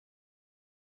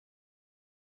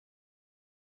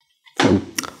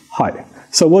Hi.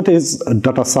 So what is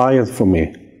data science for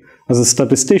me? As a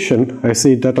statistician, I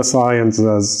see data science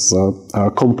as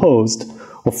composed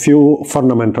of few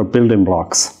fundamental building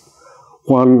blocks.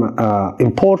 One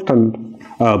important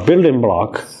building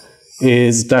block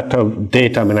is that of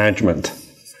data management.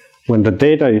 When the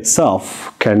data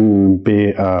itself can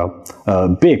be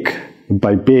big,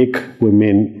 by big we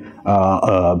mean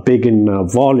big in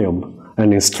volume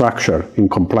and in structure, in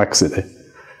complexity.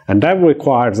 And that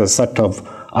requires a set of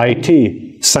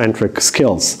IT-centric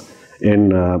skills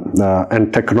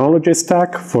and technology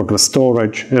stack for the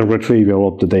storage and retrieval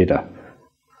of the data.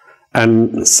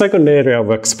 And second area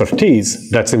of expertise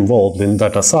that's involved in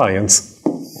data science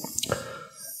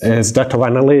is that of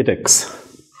analytics.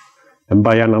 And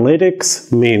by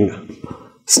analytics, mean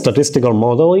statistical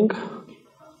modeling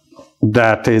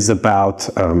that is about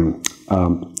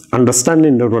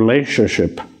understanding the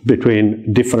relationship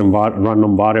between different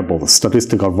random variables,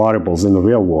 statistical variables in the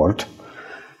real world,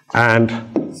 and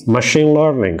machine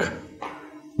learning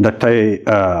that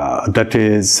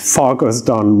is focused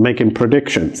on making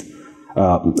predictions,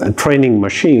 and training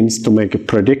machines to make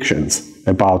predictions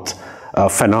about a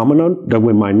phenomenon that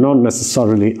we might not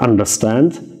necessarily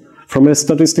understand from a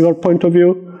statistical point of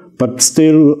view, but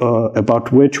still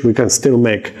about which we can still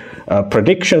make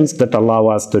predictions that allow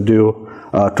us to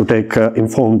take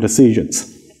informed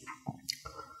decisions.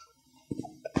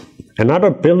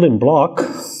 Another building block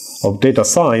of data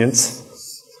science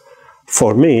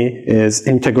for me is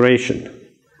integration.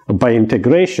 By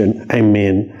integration, I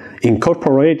mean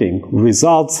incorporating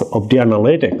results of the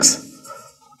analytics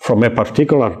from a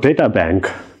particular data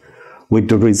bank with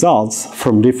the results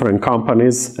from different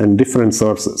companies and different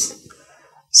sources.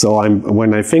 So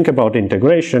when I think about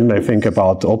integration, I think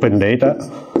about open data,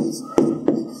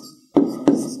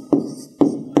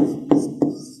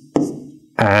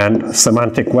 and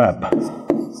semantic web.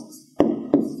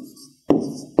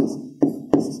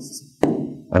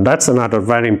 And that's another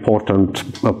very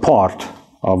important part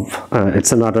of,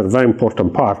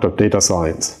 data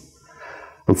science.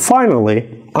 And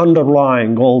finally,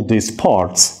 underlying all these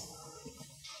parts,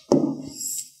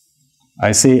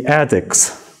 I see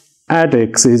ethics.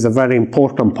 Ethics is a very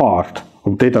important part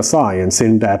of data science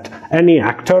in that any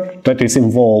actor that is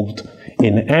involved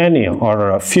in any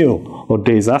or a few of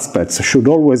these aspects should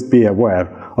always be aware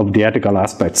of the ethical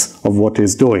aspects of what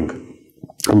he's doing.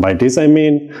 And by this I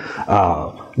mean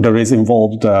there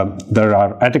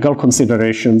are ethical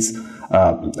considerations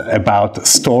about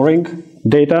storing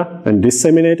data and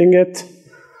disseminating it,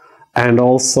 and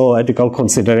also ethical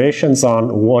considerations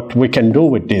on what we can do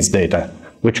with this data,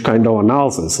 which kind of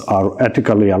analysis are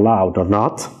ethically allowed or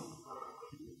not.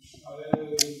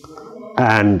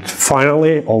 And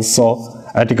finally, also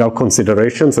ethical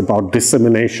considerations about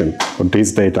dissemination of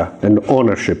these data and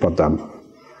ownership of them.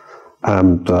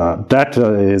 And that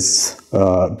is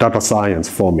data science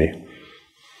for me.